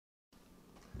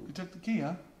You took the key,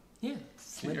 huh? Yeah.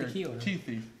 Slid the key over. Key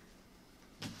thief.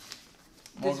 This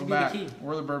Welcome would be back. the key.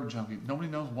 We're the Bourbon Junkies. Nobody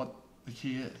knows what the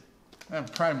key is.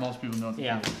 Probably most people know what the key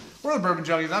is. Yeah. We're the Bourbon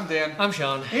Junkies. I'm Dan. I'm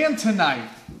Sean. And tonight,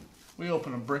 we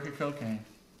open a brick of cocaine.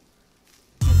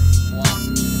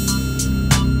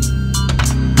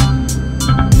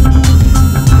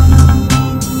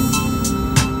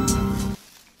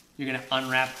 You're gonna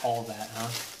unwrap all that, huh?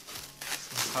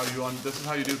 This is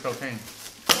how you do cocaine.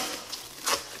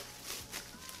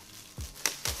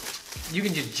 You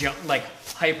can just jump, like,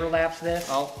 hyperlapse this.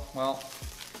 Oh, well,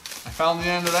 I found the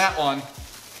end of that one.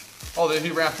 Oh, then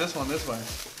he wrapped this one this way.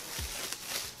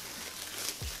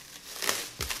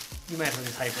 You might as well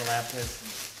just hyperlapse this.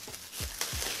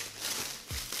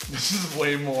 This is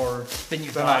way more Than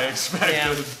you than thought. I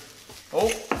expected.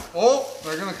 Yeah. Oh,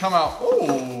 they're gonna come out.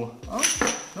 Oh,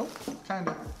 nope,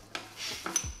 kinda.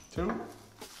 2,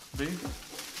 B,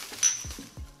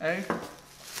 A.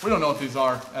 We don't know what these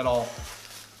are at all.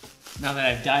 Now that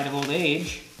I've died of old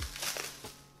age.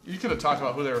 You could have talked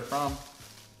about who they were from.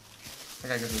 I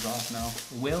gotta get this off now.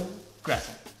 Will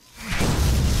Gressel.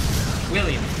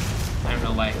 William. I don't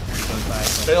know why he goes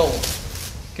by. Bill.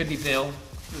 Could be Bill.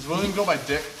 Does William go by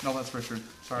Dick? No, that's Richard.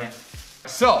 Sorry. Yeah.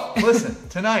 So, listen,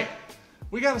 tonight,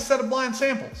 we got a set of blind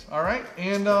samples, all right?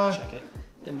 And, Check it.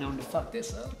 Been known to fuck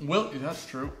this up. that's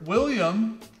true.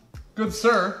 William, good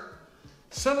sir,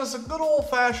 sent us a good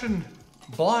old-fashioned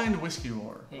blind whiskey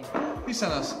roller. Hey. He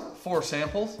sent us 4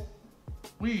 samples.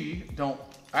 We don't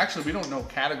know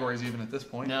categories even at this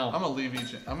point. No. I'm gonna leave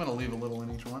a little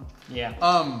in each one. Yeah.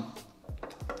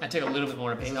 I took a little bit more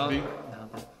to paint. Is this B? No,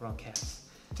 wrong cats.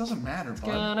 It doesn't matter, bud.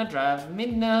 Gonna drive me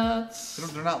nuts.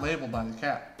 They're not labeled by the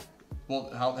cap. Well,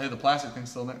 hey, the plastic thing's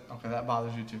still there. Okay, that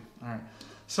bothers you too. All right.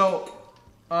 So,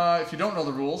 if you don't know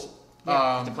the rules,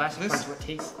 Yeah, the plastic part's what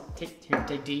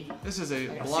take D. This is a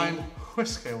blind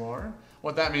whiskey roller.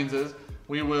 What that means is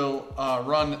we will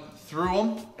run through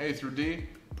them, A through D,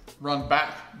 run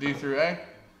back D through A,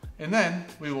 and then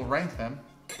we will rank them,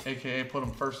 aka put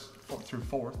them first through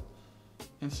fourth,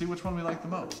 and see which one we like the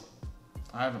most.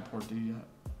 I haven't poured D yet.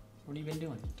 What have you been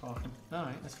doing? Talking. All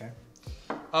right, that's fair.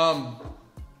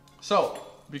 So,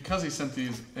 because he sent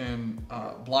these in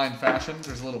blind fashion,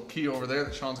 there's a little key over there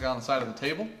that Sean's got on the side of the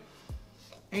table.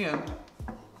 And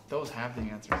those have the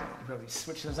answers. You probably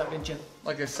switched those up, didn't you?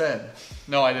 Like I said,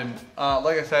 no, I didn't.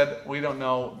 Like I said, we don't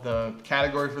know the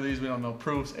category for these. We don't know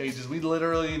proofs, ages. We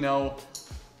literally know,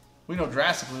 we know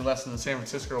drastically less than the San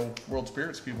Francisco World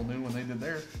Spirits people knew when they did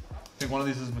theirs. I think one of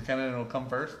these is McKenna and it'll come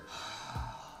first.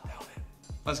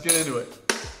 Let's get into it.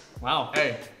 Wow.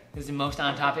 Hey. This is the most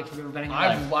on topic you've ever been in your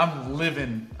life. I'm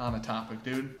living on a topic,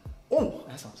 dude. Oh,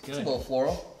 That sounds good. it's a little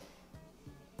floral.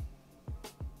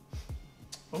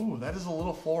 Oh, that is a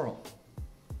little floral.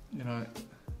 You know,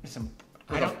 There's some.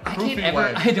 With a I proofy can't ever.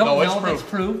 way. I don't No, it's know if proof. it's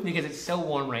proof because it's so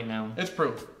warm right now. it's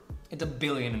proof. It's 1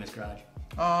 billion in this garage.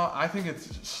 I think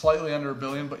it's slightly under 1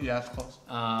 billion, but yeah, it's close.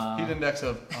 Heat index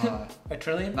of 1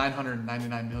 trillion?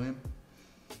 999 million.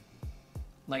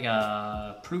 Like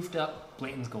a proofed up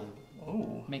Blanton's Gold.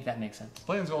 Oh, Make that make sense.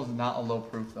 Blanton's Gold is not a low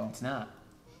proof though. It's not.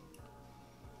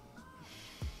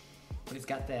 But it's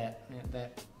got that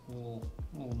little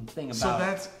thing about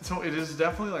it. So it is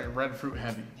definitely like red fruit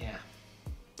heavy Yeah.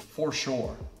 for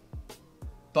sure.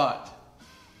 But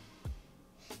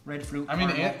Red fruit. I mean,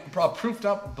 caramel, proofed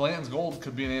up Blanton's Gold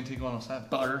could be an Antique 107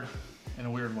 butter. in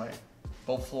a weird way,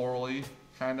 both florally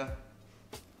kinda.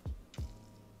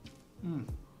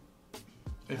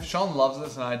 If Sean loves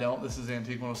this and I don't, this is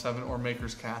Antique 107 or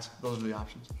Maker's Cask. Those are the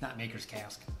options. Not Maker's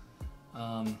Cask.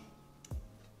 Don't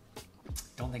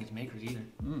think it's Maker's either.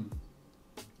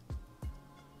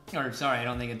 Or sorry, I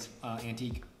don't think it's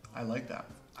Antique. I like that.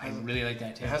 I really like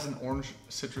that too. It has an orange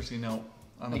citrusy note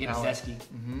on I think the it's palate. zesty.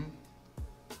 Mm-hmm.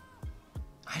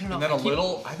 I don't know. And then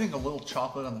I think a little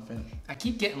chocolate on the finish. I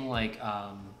keep getting like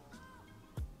a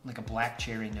black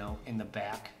cherry note in the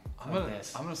back of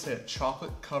this. I'm gonna say a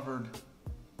chocolate covered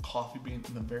coffee bean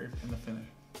in the finish.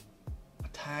 A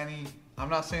tiny. I'm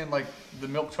not saying like the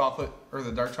milk chocolate or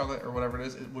the dark chocolate or whatever it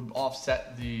is. It would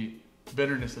offset the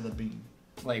bitterness of the bean.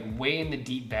 Like way in the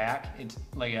deep back, it's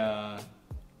like a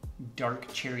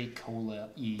dark cherry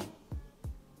cola-y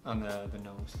on the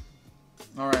nose.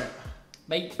 All right.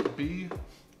 Bye. B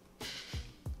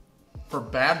for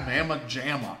Bad Mama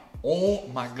Jamma. Oh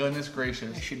my goodness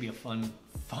gracious. That should be a fun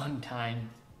time.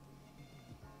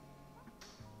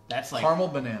 That's like Caramel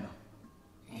banana.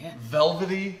 Yeah.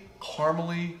 Velvety,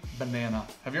 caramely banana.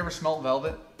 Have you ever smelled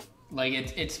velvet? Like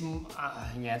it's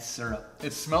syrup.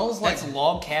 It smells like... That's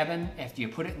log cabin after you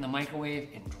put it in the microwave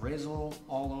and drizzle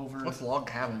all over. What's log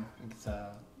cabin? It's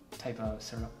a type of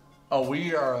syrup. Oh,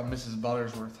 we are a Mrs.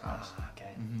 Buttersworth house.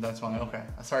 Okay. That's why. Okay.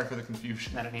 Sorry for the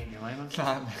confusion. Not an Aunt Jemima? It's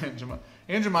not Aunt Jemima.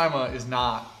 Aunt Jemima is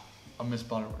not a Miss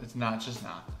Butterworth. It's not. Just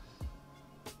not.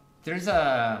 There's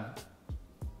a...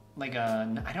 Like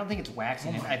a... I don't think it's wax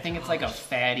in it. I think it's like a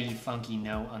fatty, funky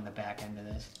note on the back end of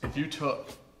this. If you took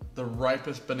the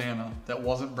ripest banana that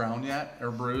wasn't brown yet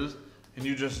or bruised, and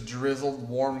you just drizzled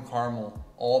warm caramel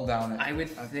all down it. I would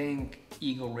think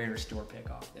Eagle Rare store pick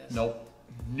off this. Nope.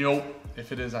 Nope.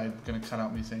 If it is, I'm gonna cut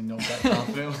out me saying nope that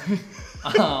confidently.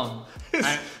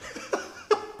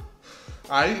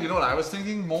 You know what I was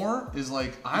thinking more is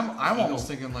like I'm almost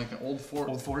thinking like an Old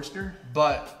Forester,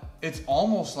 but it's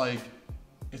almost like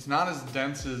it's not as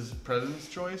dense as President's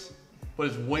Choice, but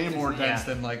it's way more dense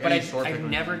than like any store pick. I've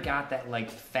never got that like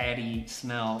fatty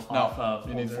smell off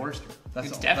of Old Forester.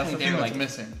 That's the thing that's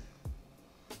missing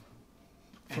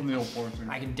from the Old Forester.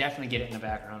 I can definitely get it in the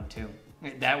background too.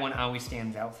 That one always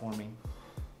stands out for me.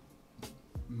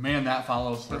 Man, that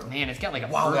follows through. But man, it's got like a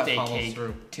birthday cake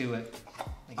through. To it.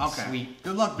 Like okay. Sweet.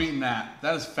 Good luck beating that.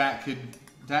 That is fat kid.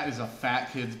 That is a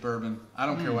fat kid's bourbon. I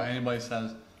don't care what anybody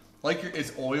says. Like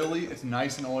it's oily. It's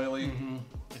nice and oily. Mm-hmm.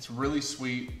 It's really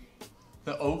sweet.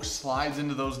 The oak slides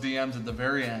into those DMs at the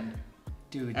very end.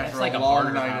 Dude, after that's like a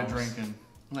long night of drinking.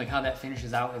 Like how that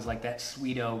finishes out is like that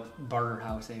sweet oak barter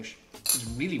house-ish. It's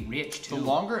really rich too. The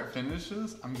longer it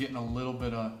finishes, I'm getting a little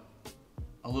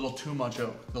too much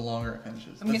oak. The longer it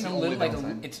finishes. I'm getting a little like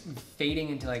it's fading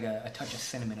into like a touch of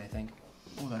cinnamon, I think.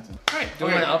 Oh, that's it. All right, do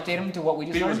we want to update them to what we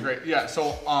just Beat was learned? great. Yeah,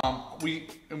 so we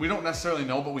don't necessarily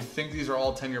know, but we think these are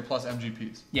all 10-year plus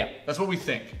MGPs. Yeah. That's what we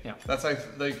think. Yeah. That's like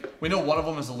we know one of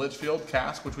them is a Litchfield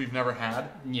cask, which we've never had.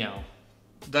 Yeah.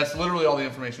 That's literally all the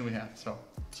information we have.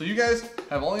 So you guys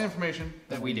have all the information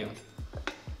that we do.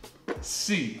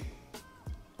 C.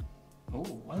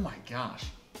 Oh my gosh.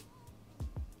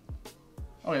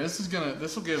 Okay, this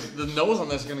will give the nose on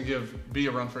this is gonna give B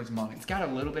a run for its money. It's got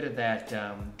a little bit of that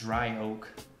dry oak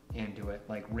into it,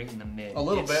 like right in the mid. A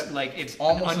little bit. Like it's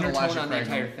almost an undertone on the Craig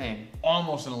entire oak. thing.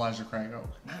 Almost an Elijah Craig oak,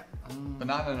 but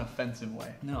not in an offensive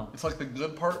way. No. It's like the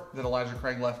good part that Elijah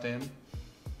Craig left in.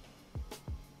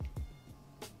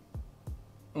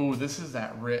 Ooh, this is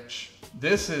that rich.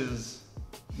 This is.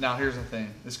 Now here's the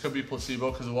thing. This could be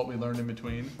placebo because of what we learned in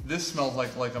between. This smells like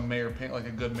a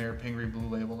good Mayor Pingree Blue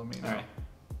Label to me now. All right.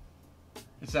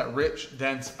 It's that rich,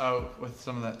 dense oak with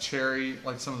some of that cherry,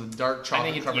 like some of the dark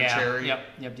chocolate covered cherry.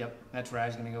 Yep. That's where I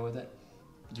was gonna go with it.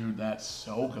 Dude, that's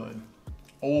so good.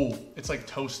 Oh, it's like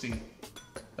toasty.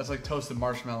 That's like toasted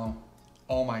marshmallow.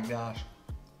 Oh my gosh.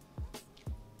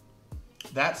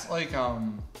 That's like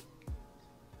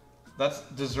that's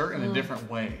dessert in a different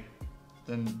way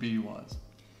than B was.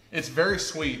 It's very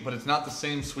sweet, but it's not the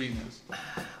same sweetness.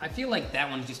 I feel like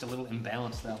that one's just a little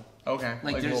imbalanced though. Okay.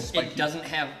 Like a little spiky. It doesn't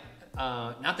have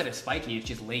not that it's spiky, it's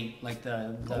just late. Like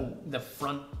the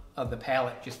front of the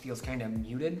palate just feels kind of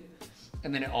muted,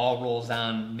 and then it all rolls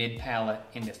on mid palate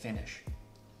into finish.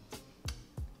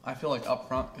 I feel like up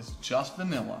front it's just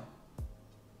vanilla,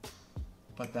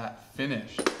 but that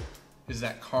finish is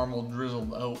that caramel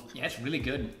drizzled oak. Yeah, it's really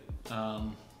good.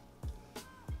 I'm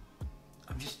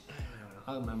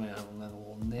gonna have another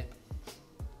little nip.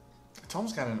 It's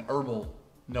almost got an herbal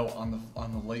note on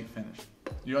the late finish.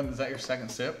 Is that your second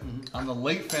sip? Mm-hmm. On the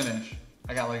late finish,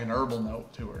 I got like an herbal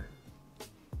note to her.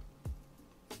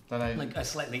 Like a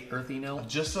slightly earthy note?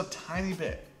 Just a tiny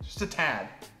bit. Just a tad.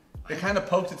 It kind of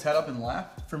poked its head up and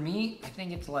left. For me, I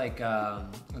think it's like a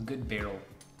good barrel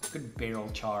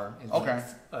char is okay.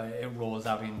 What it rolls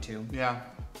out into. Yeah.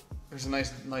 There's a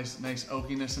nice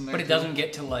oakiness in there. But it doesn't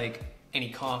get to like any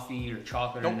coffee or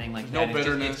chocolate or anything like that. No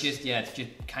bitterness. It's just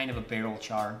kind of a barrel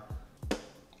char.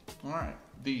 All right,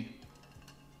 D.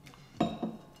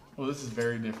 Oh, this is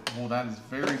very different. Well, that is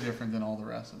very different than all the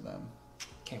rest of them.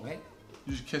 Can't wait.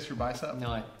 You just kissed your bicep?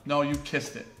 No, you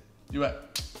kissed it.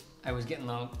 I was getting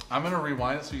low. I'm gonna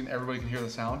rewind it so everybody can hear the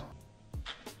sound.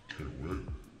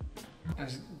 I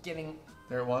was getting.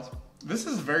 There it was. This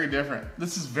is very different.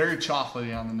 This is very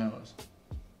chocolatey on the nose.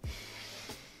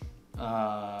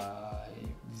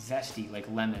 Zesty, like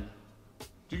lemon.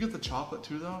 Do you get the chocolate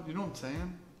too, though? You know what I'm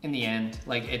saying? In the end,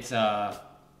 like it's yeah,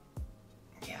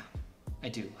 I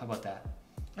do. How about that?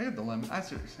 I get the lemon. I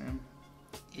see what you're saying.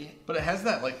 Yeah. But it has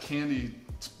that like candy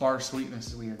bar sweetness.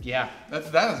 It's weird. Yeah.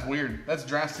 That is weird. That's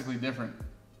drastically different.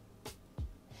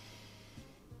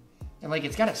 And like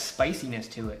it's got a spiciness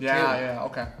to it. Yeah, too. yeah,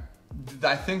 okay.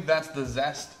 I think that's the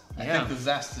zest. I Yeah. think the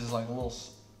zest is like a little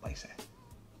spicy.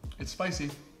 It's spicy.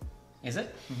 Is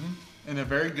it? Mm-hmm. In a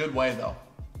very good way, though.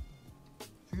 I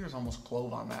think there's almost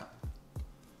clove on that.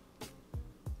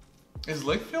 Is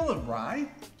Lakefield a rye?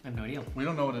 I have no idea. We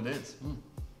don't know what it is.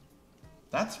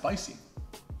 That's spicy.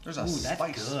 There's a that's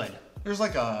spice. good. There's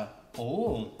like a...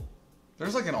 Oh.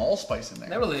 There's like an allspice in there.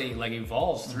 That really like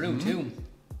evolves through too.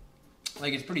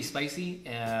 Like it's pretty spicy,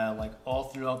 like all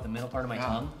throughout the middle part of my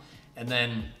tongue. And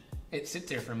then it sits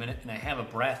there for a minute and I have a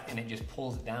breath and it just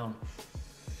pulls it down.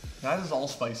 That is all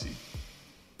spicy.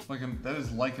 That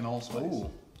is like an allspice. Ooh.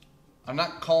 I'm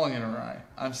not calling it a rye.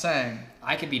 I'm saying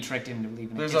I could be tricked into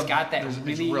believing it. it's got that it's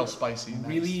really real spicy.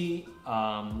 Really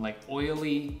like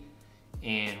oily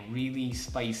and really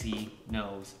spicy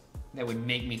nose that would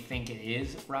make me think it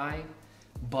is rye.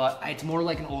 But it's more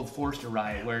like an Old Forester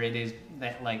rye where it is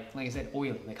that like I said,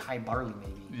 oily, like high barley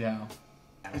maybe. Yeah.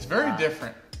 It's very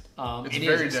different.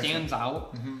 It stands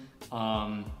out.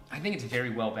 I think it's very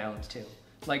well balanced too.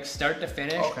 Like start to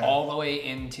finish, all the way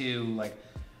into like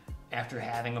after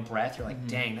having a breath, you're like,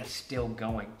 dang, that's still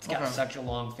going. It's got such a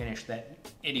long finish that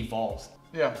it evolves.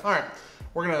 Yeah. All right.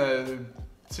 We're gonna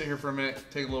sit here for a minute,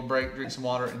 take a little break, drink some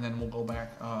water, and then we'll go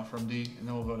back from D, and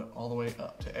then we'll go all the way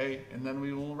up to A, and then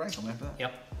we will rank them after that.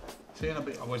 Yep. See you in a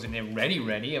bit. I wasn't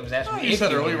ready. I was asking you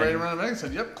said earlier ready to run a minute. I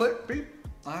said, yep, click, beep.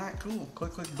 All right, cool.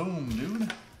 Click, click, boom,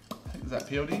 dude. Is that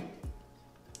POD?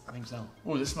 I think so.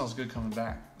 Oh, this smells good coming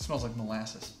back. It smells like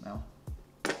molasses now.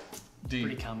 D.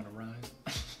 Pretty common to rise.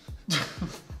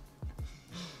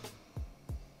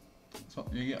 So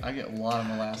I get a lot of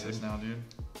molasses now, dude.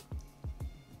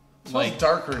 It smells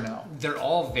darker now. They're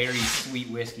all very sweet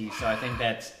whiskey, so I think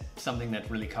that's something that's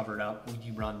really covered up when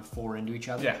you run 4 into each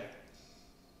other. Yeah.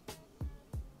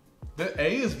 The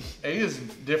A is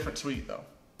different sweet though,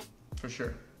 for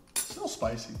sure. Still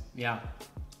spicy. Yeah.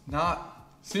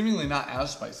 Seemingly not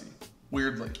as spicy.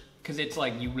 Weirdly. Because it's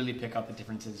like you really pick up the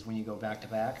differences when you go back to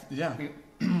back. Yeah.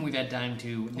 We've had time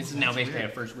to. This is now basically our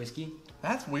first whiskey.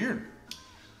 That's weird.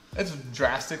 It's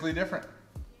drastically different.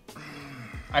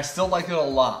 I still like it a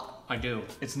lot. I do.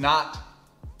 It's not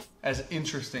as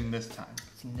interesting this time.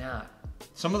 It's not.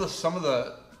 Some of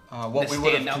the what we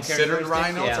would have considered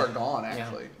rye notes are gone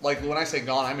actually. Yeah. Like when I say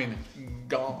gone, I mean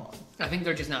gone. I think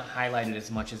they're just not highlighted as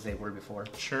much as they were before.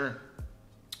 Sure.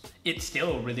 It's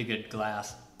still a really good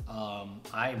glass.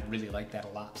 I really like that a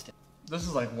lot still. This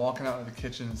is like walking out of the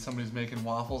kitchen and somebody's making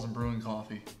waffles and brewing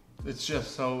coffee. It's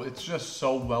just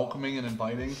so welcoming and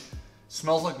inviting.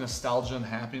 Smells like nostalgia and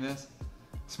happiness.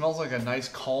 Smells like a nice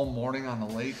calm morning on the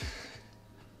lake.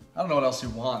 I don't know what else you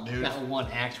want, dude. Not one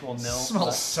actual note.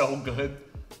 Smells so good.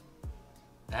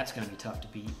 That's gonna be tough to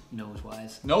beat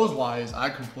nose-wise. Nose-wise, I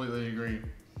completely agree.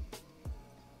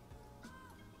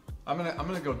 I'm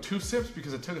gonna go 2 sips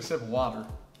because I took a sip of water.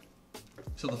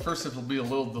 So the first sip will be a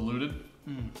little diluted.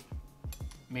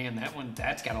 Man,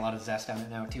 that's got a lot of zest on it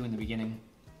now too in the beginning.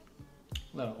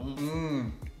 So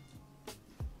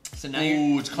now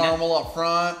it's caramel up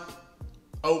front,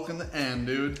 oak in the end,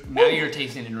 dude. Now you're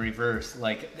tasting in reverse,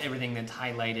 like everything that's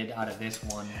highlighted out of this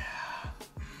one. Yeah,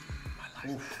 I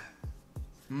like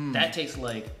that. That tastes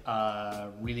like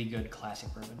really good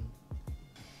classic bourbon.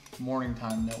 Morning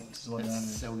time notes is what that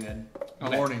is. So good.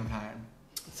 Okay. Morning time.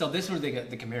 So this was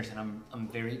the comparison I'm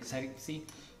very excited to see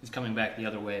is coming back the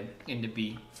other way into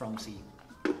B from C.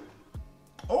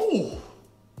 Oh!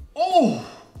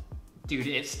 Dude,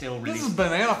 it's still really... This is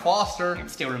Banana Foster. It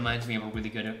still reminds me of a really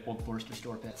good Old Forester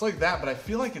store pick. It's like that, but I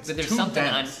feel like it's there's too something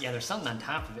dense. there's something on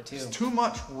top of it too. It's too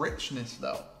much richness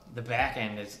though. The back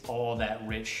end is all that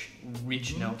rich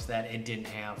notes that it didn't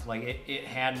have. Like it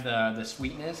had the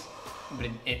sweetness, but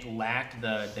it lacked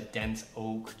the dense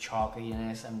oak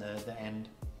chalkiness and the end.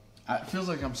 It feels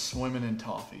like I'm swimming in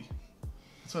toffee.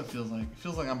 That's what it feels like. It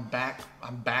feels like I'm back,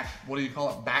 what do you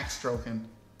call it? Backstroking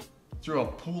through a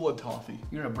pool of toffee.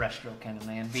 You're a breaststroke kind of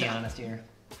man, be honest here.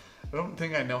 I don't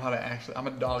think I know how to actually, I'm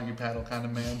a doggy paddle kind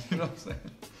of man, you know what I'm saying?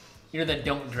 You're the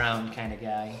don't drown kind of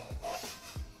guy.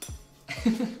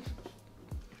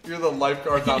 You're the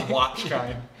lifeguards on watch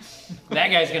kind. That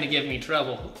guy's gonna give me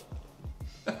trouble.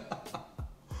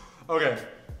 Okay.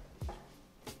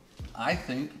 I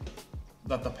think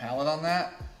that the palate on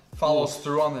that follows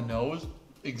through on the nose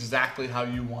exactly how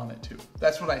you want it to.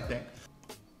 That's what I think.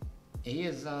 A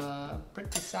is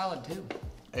pretty solid too.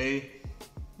 A,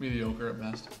 mediocre at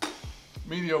best.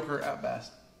 Mediocre at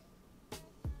best.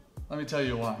 Let me tell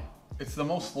you why. It's the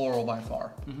most floral by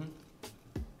far.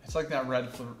 It's like that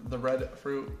red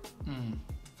fruit.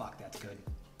 Fuck, that's good.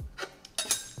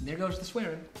 There goes the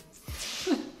swearing.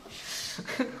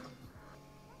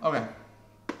 Okay.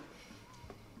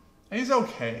 A's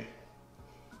okay.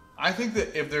 I think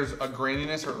that if there's a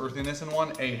graininess or earthiness in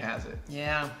one, A has it.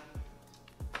 Yeah.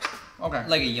 Okay.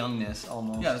 Like a youngness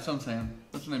almost. Yeah, that's what I'm saying.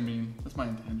 That's what I mean. That's my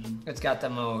intention. It's got the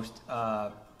most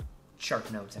sharp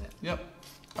notes in it. Yep.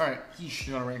 All right.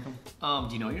 You want to rank them?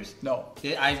 Do you know yours? No.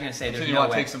 I was gonna say there's so you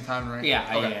want to take some time to rank?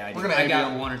 Yeah, okay. yeah. We're gonna. I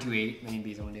got 1 or 2 A and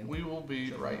B's. I want to do. We will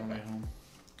be right back.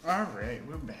 All right,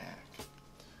 we're back,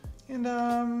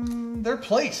 and they're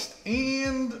placed,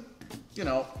 and you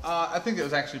know, I think it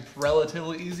was actually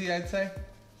relatively easy. I'd say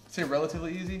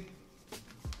relatively easy.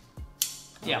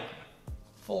 Yeah.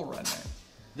 Full redneck.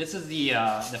 This is the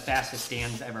fastest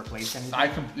stands ever placed.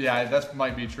 Yeah, that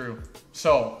might be true.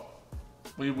 So,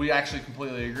 we actually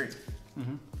completely agree.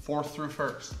 Mm-hmm. 4th through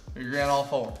 1st. We agree on all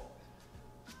 4. Want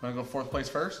to go 4th place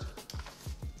first?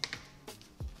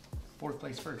 4th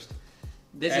place first.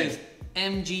 This is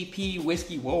MGP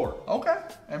Whiskey War. Okay,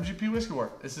 MGP Whiskey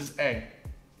War. This is A.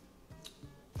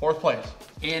 4th place.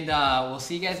 And we'll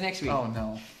see you guys next week. Oh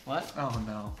no. What? Oh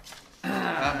no.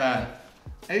 Not bad.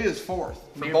 A is 4th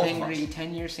for Mayor both Pingree of us.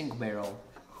 10-year single barrel.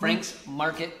 Frank's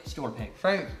Market Store Pick.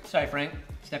 Frank. Sorry, Frank.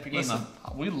 Step your game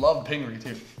up. We love Pingree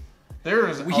too.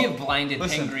 We have blinded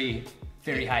Pingree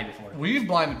very high before. We've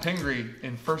blinded Pingree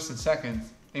in 1st and 2nd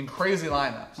in crazy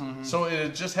lineups. Mm-hmm. So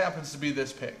it just happens to be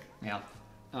this pick. Yeah.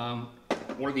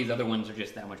 Or these other ones are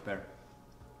just that much better.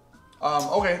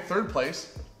 Okay, 3rd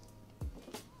place.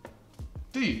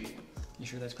 D. You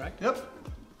sure that's correct? Yep.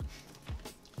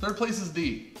 3rd place is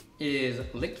D. It is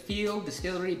Lichtfield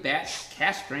Distillery Batch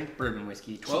Cask Strength Bourbon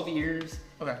Whiskey. 12 years.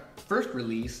 Okay. First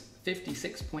release,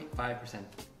 56.5%.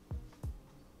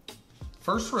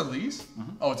 First release?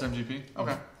 Mm-hmm. Oh, it's MGP?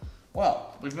 Okay.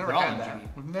 Well, we've never had that.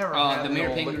 We've never had the Mayor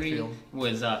Pingree Lichtfield.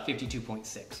 was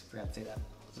 52.6. Forgot to say that.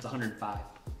 It's 105.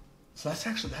 So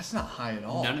that's not high at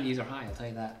all. None of these are high, I'll tell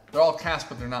you that. They're all cast,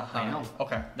 but they're not high. I know.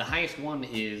 Okay. The highest one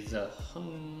is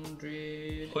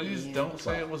 100. Please don't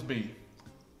say it was B.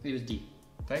 It was D.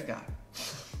 Thank God.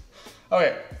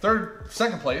 Okay,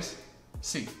 2nd place,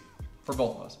 C, for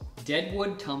both of us.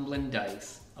 Deadwood Tumbling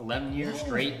Dice, 11-year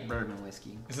straight bourbon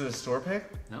whiskey. Is it a store pick?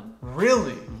 No.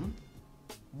 Really? Mm-hmm.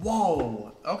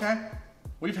 Whoa. Okay.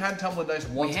 We've had Tumbling Dice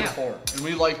once before, and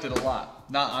we liked it a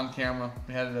lot. Not on camera.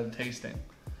 We had it at a tasting.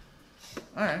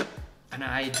 All right. And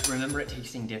I remember it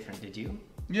tasting different. Did you?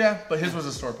 Yeah, but his was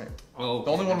a store pick. Oh.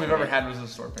 The only one we've ever had was a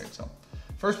store pick. So,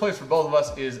 1st place for both of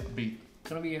us is B.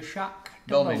 Gonna be a shock.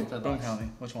 Boone County.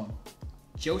 Which one?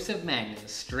 Joseph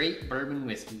Magnus Straight Bourbon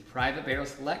Whiskey, Private Barrel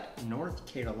Select, North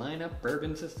Carolina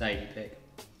Bourbon Society pick.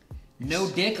 No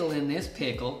dickle in this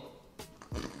pickle.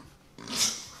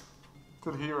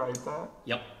 Did he write that?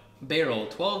 Yep. Barrel,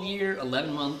 12-year,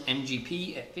 11-month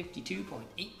MGP at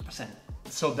 52.8%.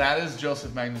 So that is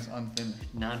Joseph Magnus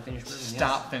unfinished. Non-finished bourbon.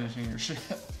 Stop finishing your shit.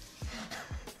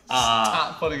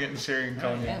 Stop putting it in sherry and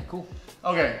cognac. Yeah, cool.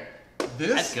 Okay,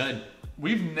 that's good.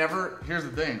 We've never. Here's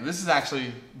the thing. This is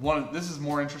actually this is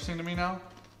more interesting to me now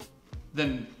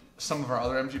than some of our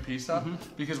other MGP stuff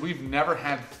because we've never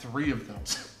had 3 of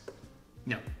those.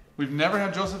 No. We've never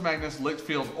had Joseph Magnus,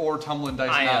 Lichtfield, or Tumbling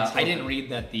Dice. I didn't read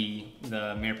that the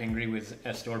Mayor Pingree was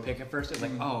a store pick at first. It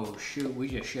was like, oh shoot, we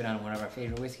just shit on one of our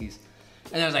favorite whiskeys.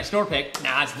 And then I was like, store pick?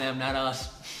 Nah, it's them, not us.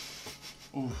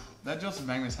 Ooh, that Joseph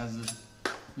Magnus has this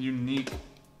unique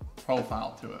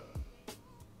profile to it.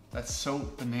 That's so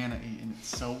banana-y and it's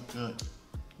so good.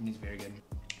 It's very good.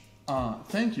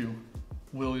 Thank you,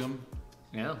 William.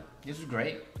 Yeah, this was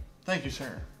great. Thank you,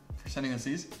 sir, for sending us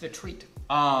these. It's a treat.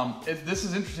 This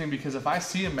is interesting because if I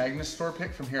see a Magnus store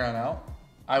pick from here on out,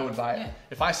 I would buy it. Yeah.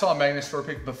 If I saw a Magnus store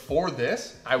pick before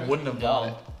this, I wouldn't have bought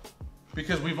it.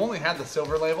 Because we've only had the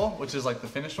silver label, which is like the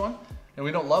finished one, and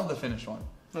we don't love the finished one.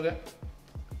 Okay.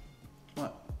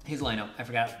 What? His lineup. I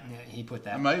forgot. Yeah, he put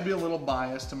that. I might be a little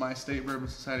biased to my State Bourbon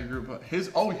Society group, but his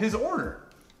order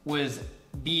was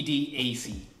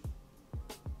BDAC.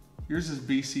 Yours is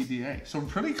BCDA, so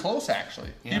pretty close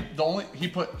actually. Yeah. He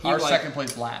put our 2nd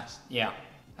place last. Yeah.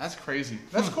 That's crazy.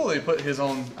 That's cool that he put his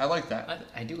own. I like that.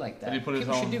 I do like that. That he put his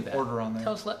own order on there.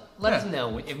 Tell us, let us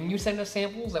know if you send us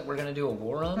samples that we're gonna do a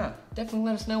war on. Yeah. Definitely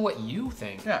let us know what you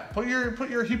think. Yeah,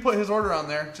 he put his order on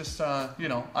there. Just I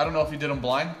don't know if he did them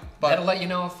blind, but that'll let you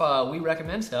know if we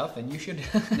recommend stuff, and you should.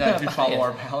 Yeah, if you follow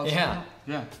our palates. Yeah.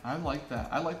 Yeah, I like that.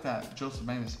 I like that. Joseph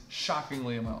Magnus,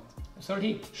 shockingly amount. So did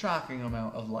he. Shocking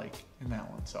amount of like in that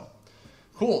one. So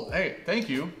cool. Hey, thank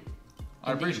you.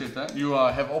 I appreciate that. You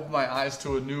have opened my eyes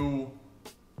to a new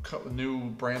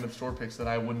brand of store picks that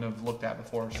I wouldn't have looked at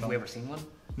before. Have we ever seen one?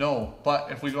 No,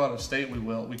 but if we go out of state, we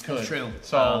will. We could. That's true.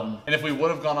 So, and if we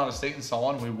would have gone out of state and saw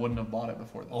one, we wouldn't have bought it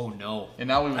before this. Oh no! And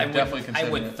now we would definitely consider it.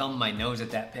 I would thumb my nose at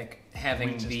that pick,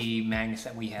 having the Magnus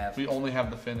that we have. We only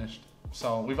have the finished.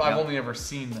 So I've only ever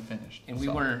seen the finished. And we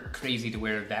weren't crazy to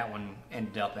where that one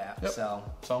ended up at. Yep.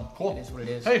 So cool. It is what it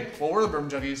is. Hey, well, we're the Bourbon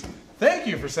Junkies. Thank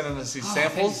you for sending us these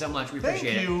samples. Thank you so much. We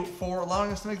appreciate it. Thank you for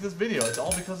allowing us to make this video. It's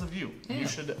all because of you. Yeah, you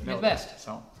should know you're the best.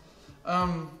 So,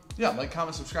 yeah, like,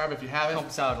 comment, subscribe if you haven't.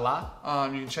 Helps out a lot.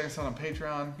 You can check us out on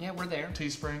Patreon. Yeah, we're there.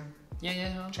 Teespring.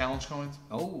 Yeah. Challenge coins.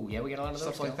 Oh, yeah, we got a lot of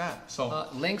those Stuff like that. So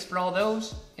links for all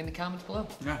those in the comments below.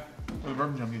 Yeah, we're the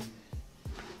Bourbon Junkies.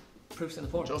 Proofs in the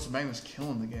form. Joseph Magnus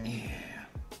killing the game. Yeah.